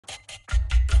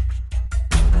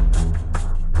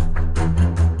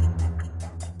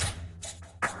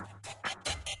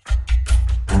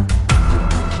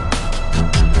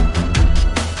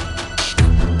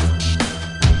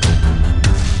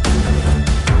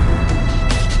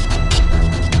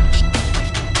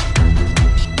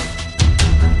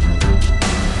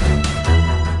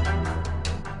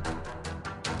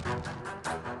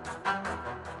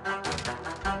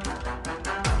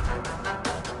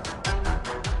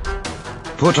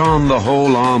Put on the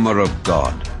whole armor of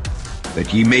God,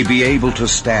 that ye may be able to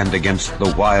stand against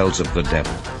the wiles of the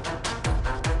devil.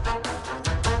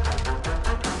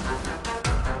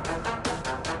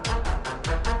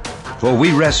 For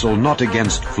we wrestle not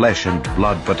against flesh and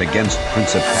blood, but against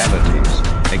principalities,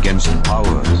 against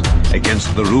powers,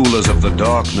 against the rulers of the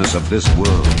darkness of this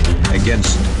world,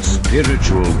 against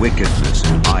spiritual wickedness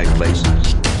in high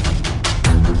places.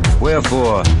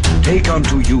 Wherefore, take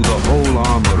unto you the whole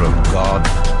armor of God,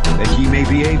 that ye may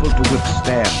be able to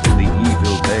withstand in the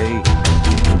evil day,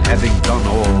 and having done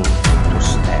all, to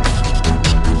stand.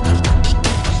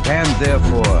 Stand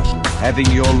therefore, having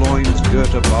your loins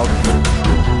girt about with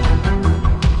truth,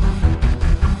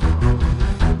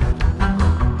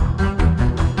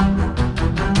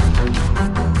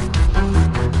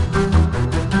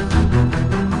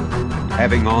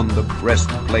 having on the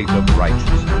breastplate of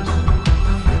righteousness,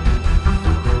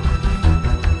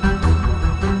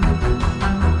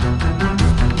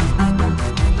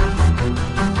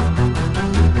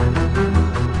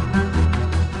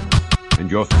 and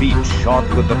your feet shod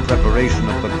with the preparation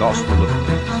of the gospel of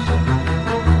peace.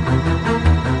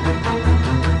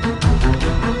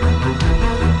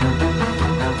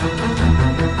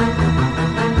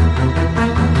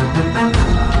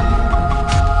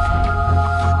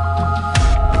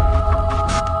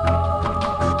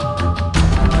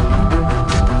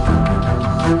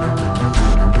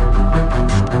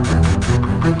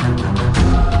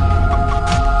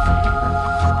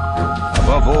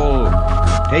 Above all,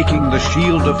 taking the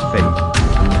shield of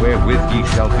faith, wherewith ye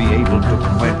shall be able to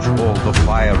quench all the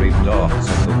fiery darts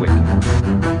of the wicked.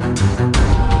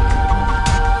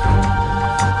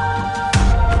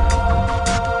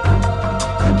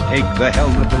 And take the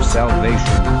helmet of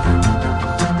salvation,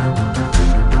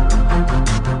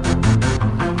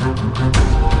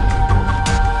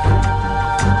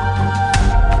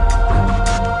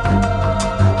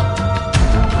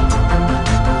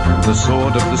 the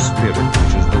sword of the Spirit,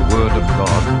 which is the word of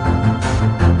God.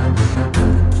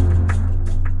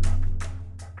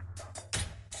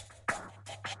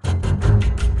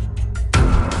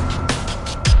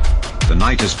 The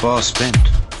night is far spent,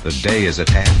 the day is at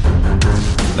hand.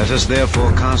 Let us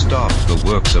therefore cast off the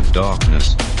works of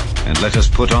darkness, and let us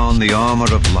put on the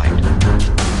armor of light.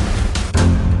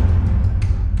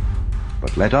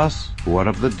 But let us, who are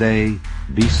of the day,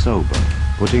 be sober,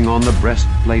 putting on the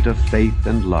breastplate of faith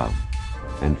and love,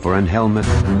 and for an helmet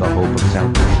the hope of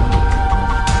salvation.